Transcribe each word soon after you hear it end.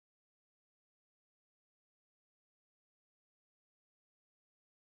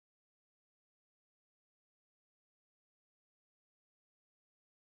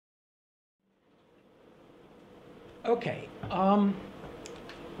Okay.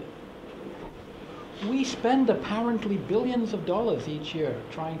 We spend apparently billions of dollars each year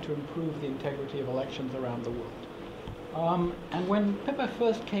trying to improve the integrity of elections around the world. And when Pippa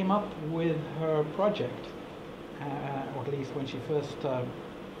first came up with her project, or at least when she first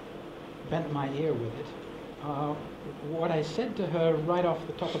bent my ear with it, what I said to her right off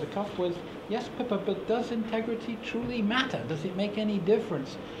the top of the cuff was, yes, Pippa, but does integrity truly matter? Does it make any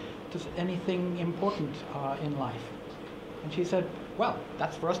difference? Does anything important in life? And she said, well,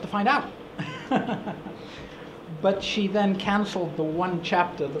 that's for us to find out. But she then cancelled the one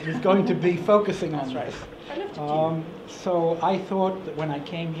chapter that was going to be focusing on this. I left it to you. So I thought that when I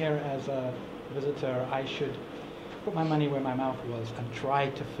came here as a visitor, I should put my money where my mouth was and try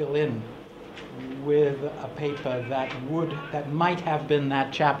to fill in with a paper that might have been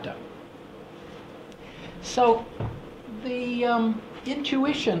that chapter. So the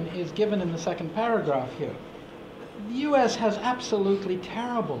intuition is given in the second paragraph here. The US has absolutely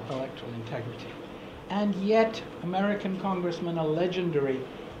terrible electoral integrity, and yet American congressmen are legendary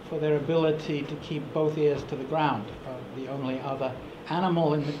for their ability to keep both ears to the ground. The only other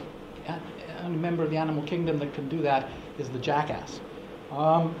animal only member of the animal kingdom that can do that is the jackass.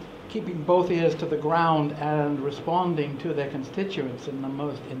 Keeping both ears to the ground and responding to their constituents in the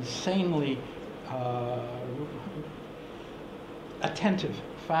most insanely attentive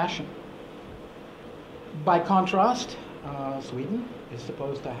fashion. By contrast, Sweden is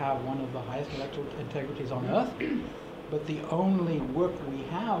supposed to have one of the highest electoral integrities on earth, but the only work we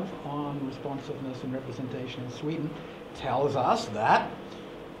have on responsiveness and representation in Sweden tells us that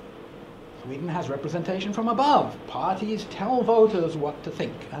Sweden has representation from above. Parties tell voters what to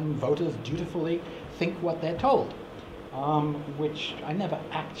think, and voters dutifully think what they're told, which I never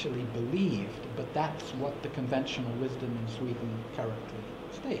actually believed, but that's what the conventional wisdom in Sweden currently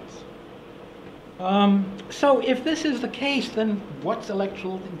states. So if this is the case, then what's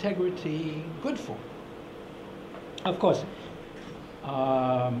electoral integrity good for? Of course,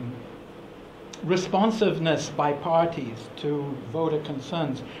 responsiveness by parties to voter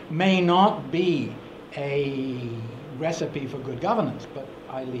concerns may not be a recipe for good governance, but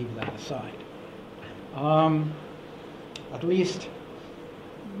I leave that aside. At least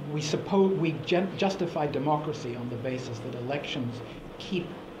we justify democracy on the basis that elections keep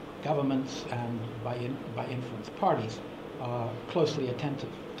governments and by influence parties closely attentive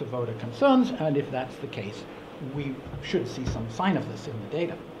to voter concerns, and if that's the case, we should see some sign of this in the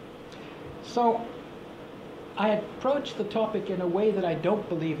data. So I approached the topic in a way that I don't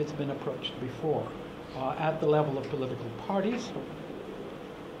believe it's been approached before, at the level of political parties.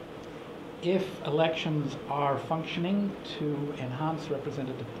 If elections are functioning to enhance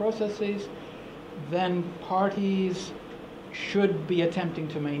representative processes, then parties should be attempting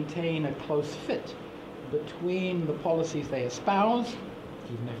to maintain a close fit between the policies they espouse,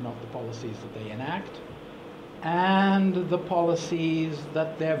 even if not the policies that they enact, and the policies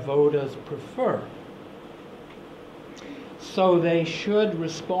that their voters prefer. So they should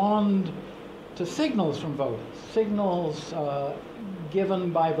respond to signals from voters, signals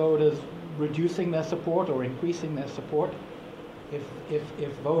given by voters reducing their support or increasing their support.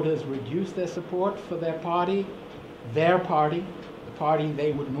 If voters reduce their support for their party, the party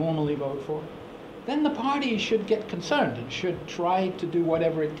they would normally vote for, then the party should get concerned and should try to do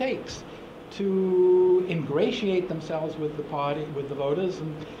whatever it takes to ingratiate themselves with the party, with the voters,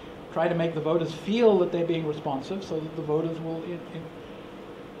 and try to make the voters feel that they're being responsive so that the voters will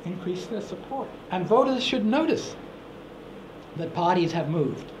increase their support. And voters should notice that parties have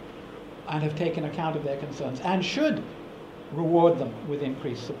moved and have taken account of their concerns and should reward them with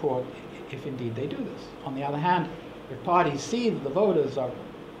increased support if indeed they do this. On the other hand, if parties see that the voters are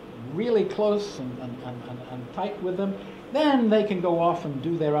really close and tight with them, then they can go off and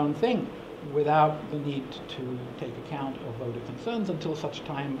do their own thing without the need to take account of voter concerns until such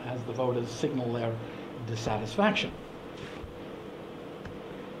time as the voters signal their dissatisfaction.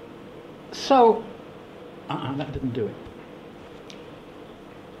 So, that didn't do it.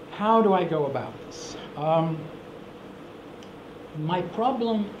 How do I go about this? My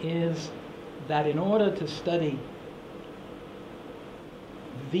problem is that in order to study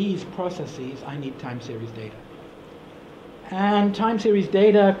these processes, I need time series data. And time series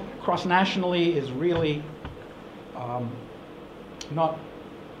data cross-nationally is really not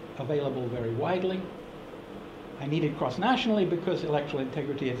available very widely. I need it cross-nationally because electoral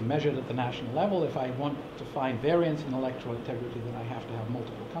integrity is measured at the national level. If I want to find variance in electoral integrity, then I have to have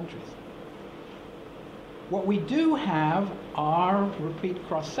multiple countries. What we do have are repeat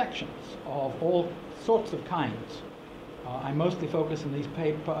cross-sections of all sorts of kinds. I mostly focus in this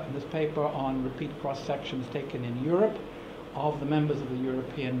paper on repeat cross-sections taken in Europe of the members of the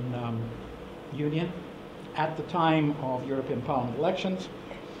European Union at the time of European Parliament elections,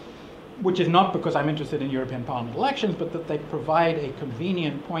 which is not because I'm interested in European Parliament elections, but that they provide a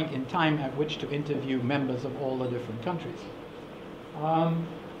convenient point in time at which to interview members of all the different countries.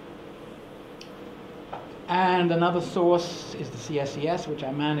 And another source is the CSES, which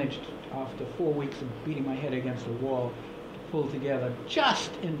I managed after 4 weeks of beating my head against the wall to pull together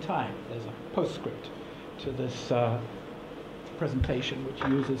just in time. There's a postscript to this presentation which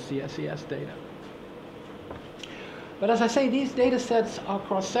uses CSES data. But as I say, these data sets are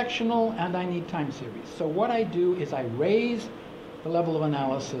cross-sectional and I need time series. So what I do is I raise the level of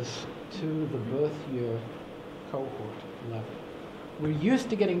analysis to the birth year cohort level. We're used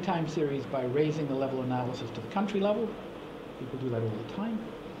to getting time series by raising the level of analysis to the country level. People do that all the time.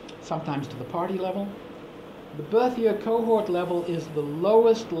 Sometimes to the party level. The birth year cohort level is the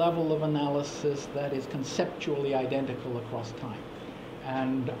lowest level of analysis that is conceptually identical across time.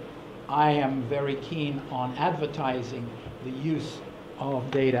 And I am very keen on advertising the use of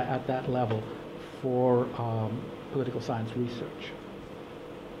data at that level for political science research.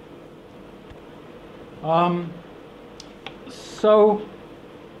 So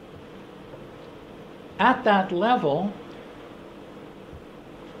at that level,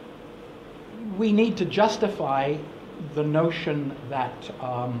 we need to justify the notion that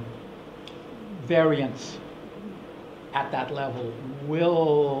variance at that level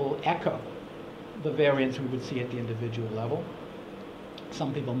will echo the variance we would see at the individual level.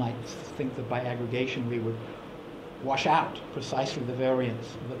 Some people might think that by aggregation we would wash out precisely the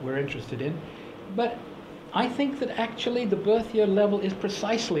variance that we're interested in. But I think that actually the birth year level is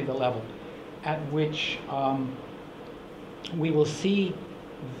precisely the level at which we will see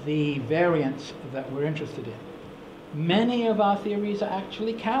the variance that we're interested in. Many of our theories are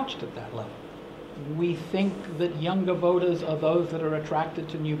actually couched at that level. We think that younger voters are those that are attracted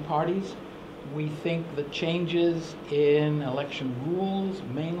to new parties. We think that changes in election rules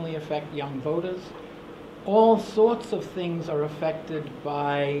mainly affect young voters. All sorts of things are affected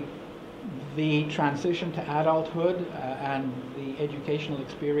by the transition to adulthood and the educational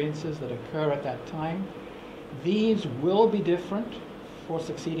experiences that occur at that time. These will be different for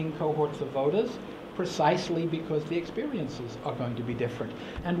succeeding cohorts of voters, precisely because the experiences are going to be different.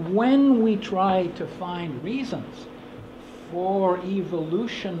 And when we try to find reasons for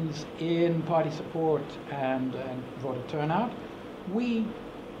evolutions in party support and voter turnout, we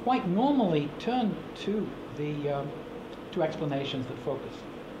quite normally turn to the to explanations that focus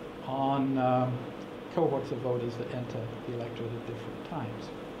on cohorts of voters that enter the electorate at different times.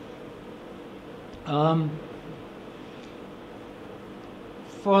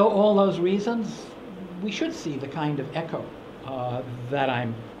 For all those reasons, we should see the kind of echo that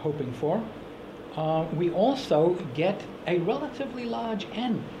I'm hoping for. We also get a relatively large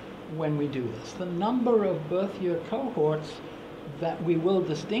N when we do this. The number of birth year cohorts that we will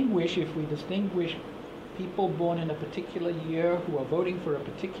distinguish if we distinguish people born in a particular year who are voting for a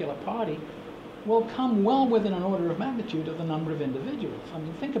particular party will come well within an order of magnitude of the number of individuals. I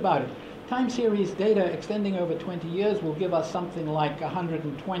mean, think about it. Time series data extending over 20 years will give us something like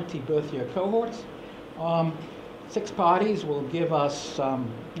 120 birth year cohorts. 6 parties will give us,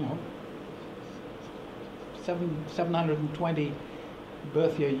 720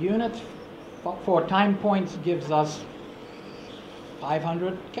 birth year units. 4 time points gives us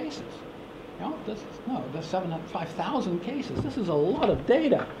 500 cases. There's 5,000 cases. This is a lot of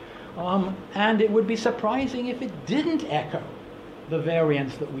data. And it would be surprising if it didn't echo the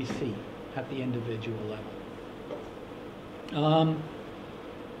variance that we see at the individual level.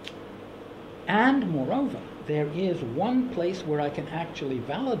 And moreover, there is one place where I can actually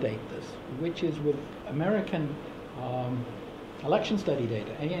validate this, which is with American election study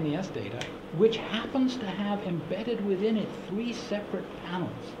data, ANES data, which happens to have embedded within it 3 separate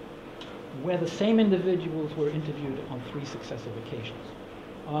panels where the same individuals were interviewed on 3 successive occasions.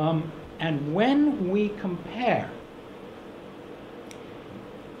 And when we compare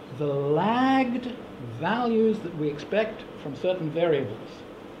the lagged values that we expect from certain variables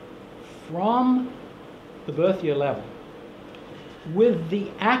from the birth year level with the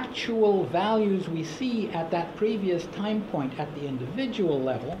actual values we see at that previous time point at the individual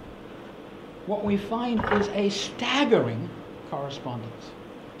level, what we find is a staggering correspondence.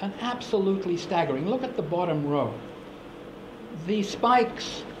 An absolutely staggering. Look at the bottom row. The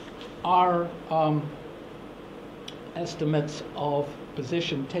spikes are estimates of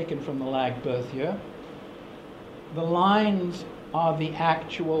position taken from the lagged birth year. The lines are the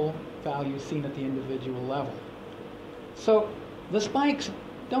actual values seen at the individual level. So the spikes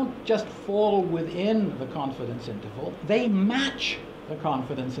don't just fall within the confidence interval, they match the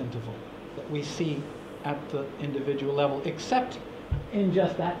confidence interval that we see at the individual level, except in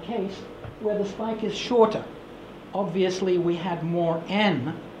just that case where the spike is shorter. Obviously, we had more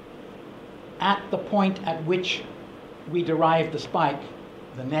n at the point at which we derived the spike.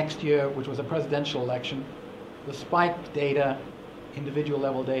 The next year, which was a presidential election, the spike data, individual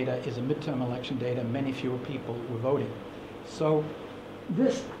level data, is a midterm election data. Many fewer people were voting. So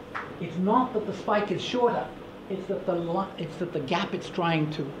this, it's not that the spike is shorter, it's that the gap it's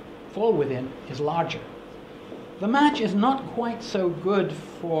trying to fall within is larger. The match is not quite so good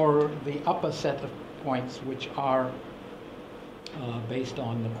for the upper set of points, which are based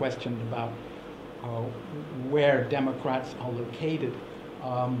on the question about where Democrats are located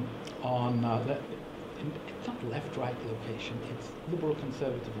it's not left-right location, it's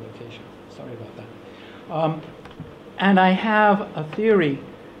liberal-conservative location. Sorry about that. And I have a theory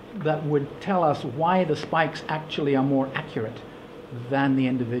that would tell us why the spikes actually are more accurate than the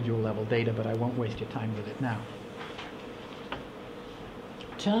individual level data, but I won't waste your time with it now.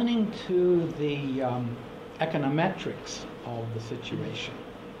 Turning to the econometrics of the situation.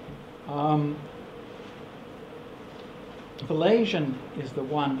 Valesian is the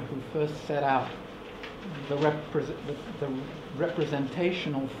one who first set out the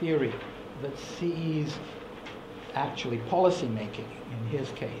representational theory that sees actually policy making, in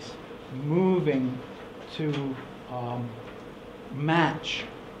his case, moving to match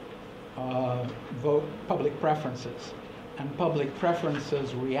public preferences, and public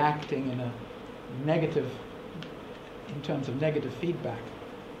preferences reacting in a negative, in terms of negative feedback,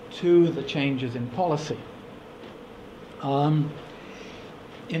 to the changes in policy.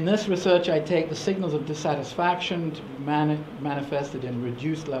 In this research, I take the signals of dissatisfaction to be manifested in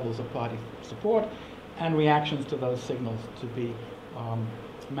reduced levels of party support, and reactions to those signals to be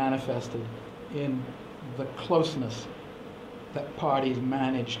manifested in the closeness that parties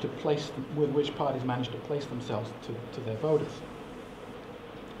manage to place, with which parties manage to place themselves to their voters.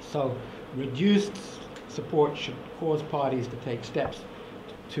 So reduced support should cause parties to take steps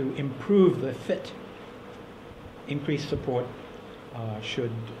to improve the fit. Increased support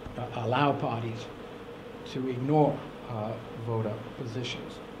should allow parties to ignore voter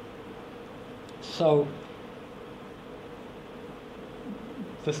positions. So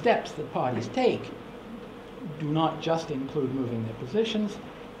the steps that parties take do not just include moving their positions,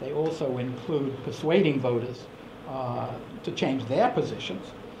 they also include persuading voters to change their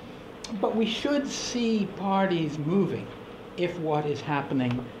positions. But we should see parties moving if what is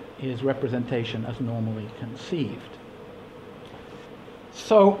happening is representation as normally conceived.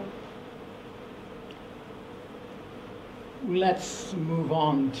 So let's move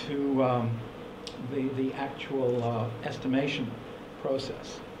on to the actual estimation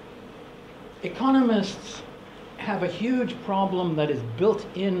process. Economists have a huge problem that is built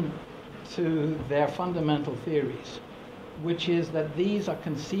into their fundamental theories, which is that these are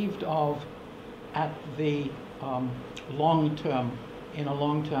conceived of at the long-term, in a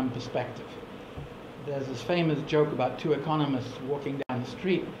long-term perspective. There's this famous joke about two economists walking down the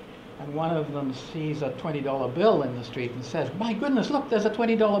street, and one of them sees a $20 bill in the street and says, "My goodness, look, there's a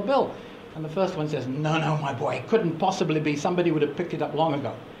 $20 bill." And the first one says, "No, no, my boy, it couldn't possibly be. Somebody would have picked it up long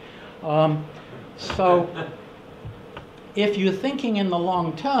ago." So if you're thinking in the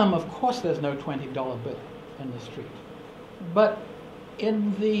long term, of course there's no $20 bill in the street. But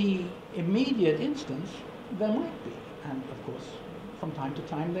in the immediate instance, there might be. And of course, from time to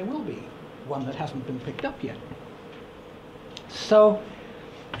time, there will be one that hasn't been picked up yet. So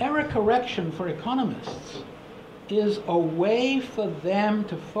error correction for economists is a way for them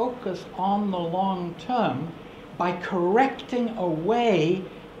to focus on the long term by correcting away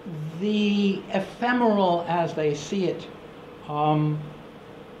the ephemeral, as they see it,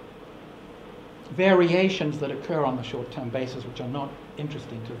 variations that occur on the short-term basis, which are not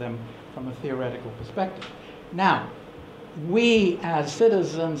interesting to them from a theoretical perspective. Now, we as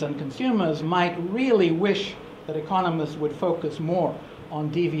citizens and consumers might really wish that economists would focus more on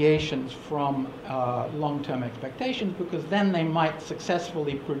deviations from long-term expectations, because then they might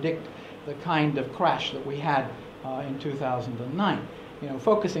successfully predict the kind of crash that we had in 2009. You know,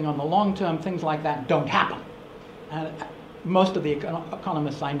 focusing on the long term, things like that don't happen. And most of the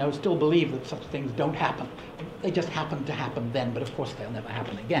economists I know still believe that such things don't happen. They just happen to happen then, but of course they'll never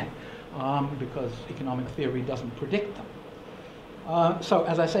happen again, because economic theory doesn't predict them. So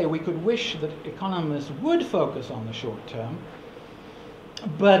as I say, we could wish that economists would focus on the short term,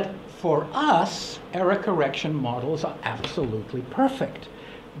 but for us, error correction models are absolutely perfect.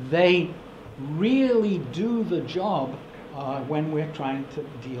 They really do the job when we're trying to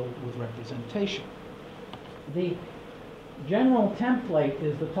deal with representation. The general template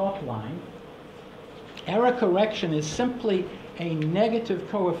is the top line. Error correction is simply a negative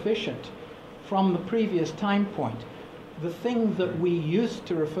coefficient from the previous time point. The thing that we used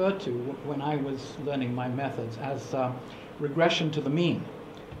to refer to when I was learning my methods as regression to the mean.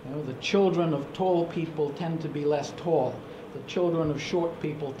 You know, the children of tall people tend to be less tall. The children of short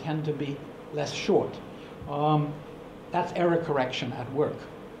people tend to be less short. That's error correction at work.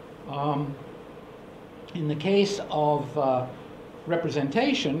 In the case of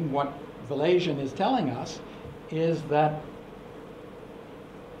representation, what Valesian is telling us is that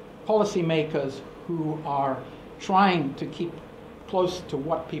policymakers who are trying to keep close to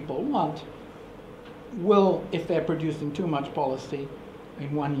what people want will, if they're producing too much policy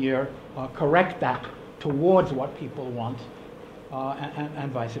in 1 year, correct that towards what people want,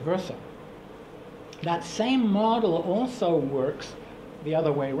 and vice versa. That same model also works the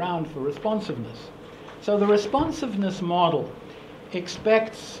other way around for responsiveness. So the responsiveness model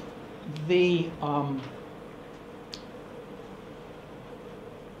expects the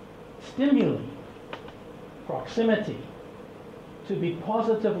stimuli, proximity, to be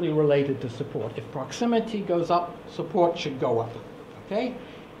positively related to support. If proximity goes up, support should go up. Okay?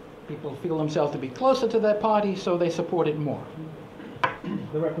 People feel themselves to be closer to their party, so they support it more.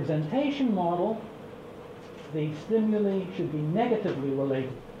 The representation model, the stimuli should be negatively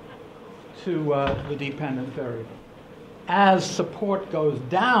related to the dependent variable. As support goes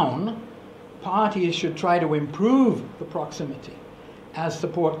down, parties should try to improve the proximity. As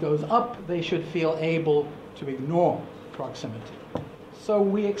support goes up, they should feel able to ignore proximity. So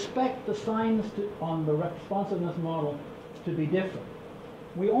we expect the signs on the responsiveness model to be different.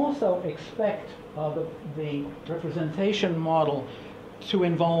 We also expect the representation model to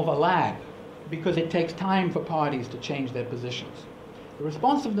involve a lag, because it takes time for parties to change their positions. The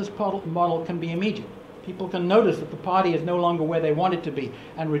responsiveness model can be immediate. People can notice that the party is no longer where they want it to be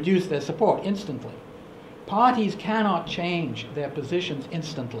and reduce their support instantly. Parties cannot change their positions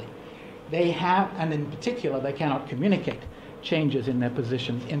instantly. They have, and in particular, they cannot communicate changes in their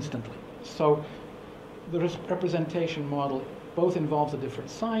positions instantly. So the representation model both involves a different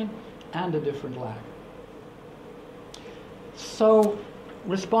sign and a different lag. So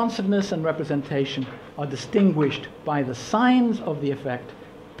responsiveness and representation are distinguished by the signs of the effect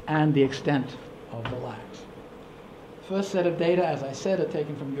and the extent of the lags. First set of data, as I said, are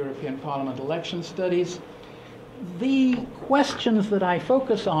taken from European Parliament election studies. The questions that I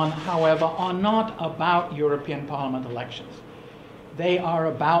focus on, however, are not about European Parliament elections. They are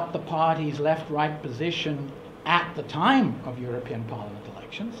about the party's left-right position at the time of European Parliament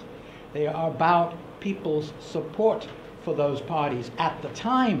elections. They are about people's support for those parties at the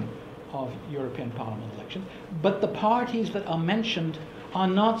time of European Parliament elections. But the parties that are mentioned are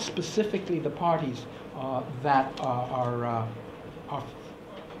not specifically the parties that are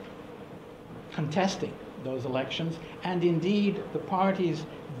contesting those elections, and indeed the parties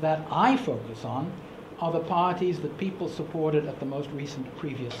that I focus on are the parties that people supported at the most recent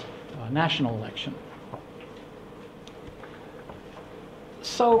previous national election.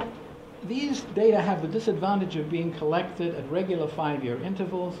 So these data have the disadvantage of being collected at regular 5-year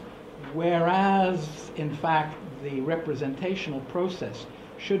intervals, whereas in fact the representational process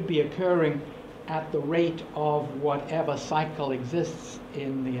should be occurring at the rate of whatever cycle exists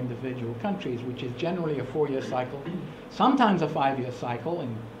in the individual countries, which is generally a 4-year cycle, sometimes a 5-year cycle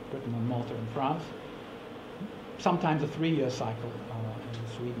in Britain and Malta and France, sometimes a 3-year cycle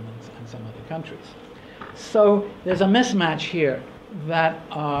in Sweden and some other countries. So there's a mismatch here that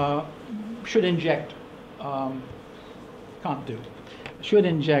should inject, should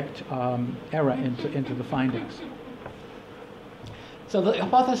inject error into the findings. So the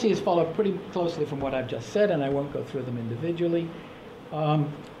hypotheses follow pretty closely from what I've just said, and I won't go through them individually.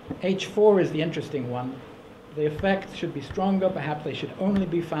 H4 is the interesting one. The effects should be stronger. Perhaps they should only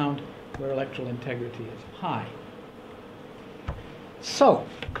be found where electoral integrity is high. So,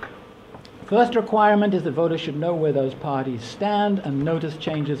 first requirement is that voters should know where those parties stand and notice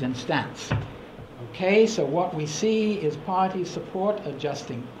changes in stance. Okay, so what we see is party support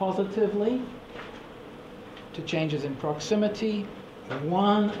adjusting positively to changes in proximity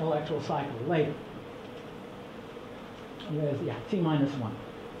one electoral cycle later. There's, T-1,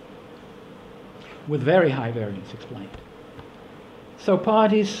 with very high variance explained. So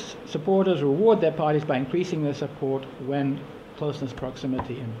parties, supporters reward their parties by increasing their support when closeness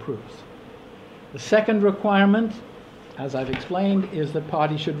proximity improves. The second requirement, as I've explained, is that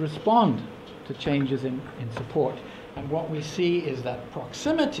parties should respond to changes in support. And what we see is that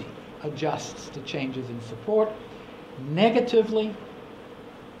proximity adjusts to changes in support, negatively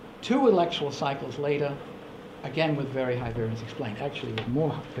 2 electoral cycles later, again with very high variance explained, actually with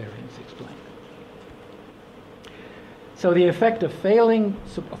more variance explained. So the effect of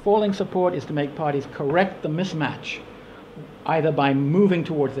falling support is to make parties correct the mismatch, either by moving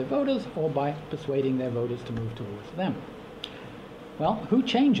towards their voters or by persuading their voters to move towards them. Well, who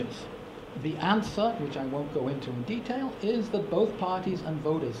changes? The answer, which I won't go into in detail, is that both parties and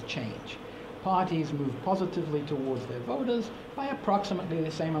voters change. Parties move positively towards their voters by approximately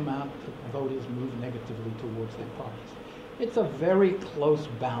the same amount that voters move negatively towards their parties. It's a very close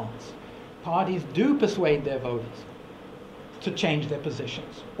balance. Parties do persuade their voters to change their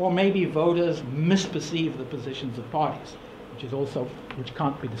positions, or maybe voters misperceive the positions of parties, which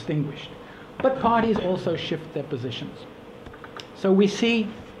can't be distinguished. But parties also shift their positions. So we see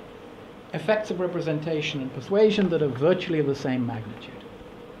effects of representation and persuasion that are virtually of the same magnitude.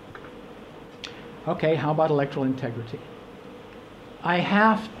 Okay, how about electoral integrity?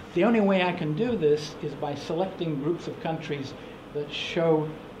 The only way I can do this is by selecting groups of countries that show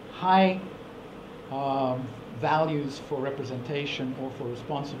high values for representation or for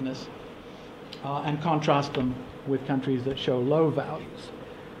responsiveness and contrast them with countries that show low values.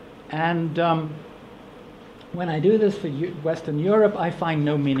 And when I do this for Western Europe, I find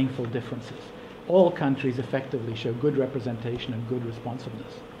no meaningful differences. All countries effectively show good representation and good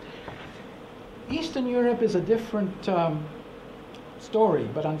responsiveness. Eastern Europe is a different story,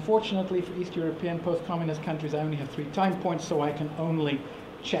 but unfortunately for East European post-communist countries, I only have 3 time points, so I can only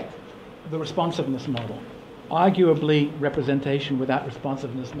check the responsiveness model. Arguably, representation without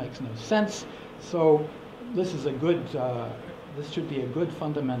responsiveness makes no sense, so this is this should be a good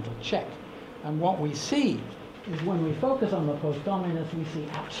fundamental check. And what we see is when we focus on the post-communists, we see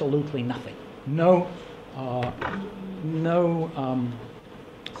absolutely nothing. No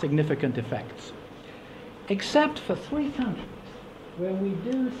significant effects. Except for 3 countries where we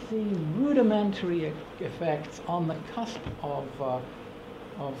do see rudimentary effects on the cusp of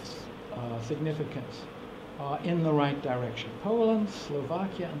significance in the right direction. Poland,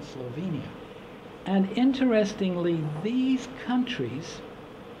 Slovakia, and Slovenia. And interestingly, these countries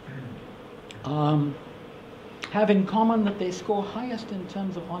have in common that they score highest in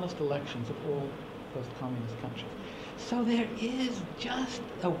terms of honest elections of all post-communist countries. So there is just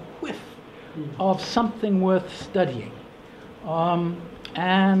a whiff of something worth studying.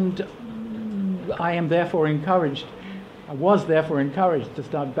 And I was therefore encouraged to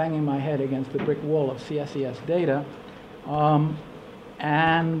start banging my head against the brick wall of CSES data,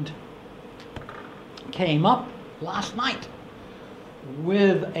 and came up last night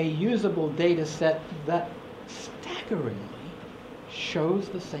with a usable data set that staggeringly shows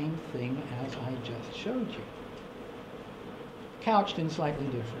the same thing as I just showed you, couched in slightly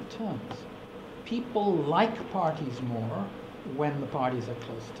different terms. People like parties more when the parties are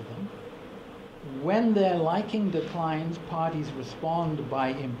close to them. When their liking declines, parties respond by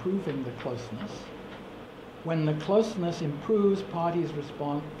improving the closeness. When the closeness improves,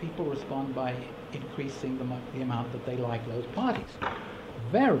 people respond by increasing the amount that they like those parties.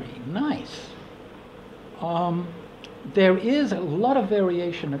 Very nice. There is a lot of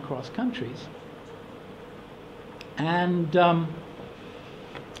variation across countries, and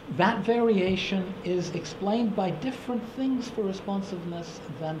that variation is explained by different things for responsiveness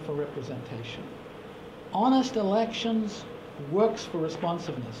than for representation. Honest elections works for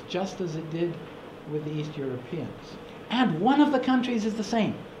responsiveness, just as it did with the East Europeans. And one of the countries is the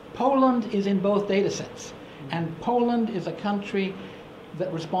same. Poland is in both data sets, and Poland is a country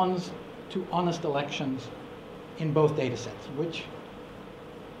that responds to honest elections in both data sets, which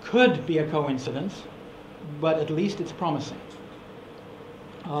could be a coincidence, but at least it's promising.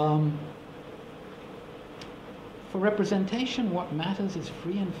 For representation, what matters is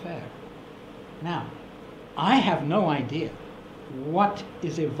free and fair. Now, I have no idea what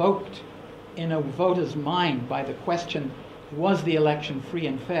is evoked in a voter's mind by the question, was the election free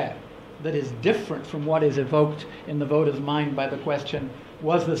and fair, that is different from what is evoked in the voter's mind by the question,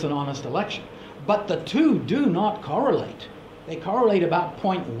 was this an honest election? But the two do not correlate. They correlate about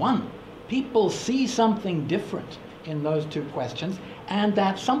 0.1. People see something different in those 2 questions, and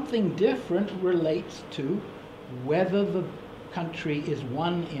that something different relates to whether the country is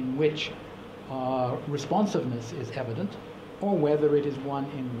one in which responsiveness is evident, or whether it is one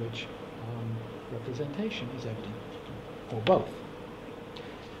in which representation is evident, or both.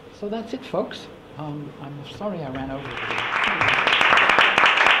 So that's it, folks. I'm sorry I ran over.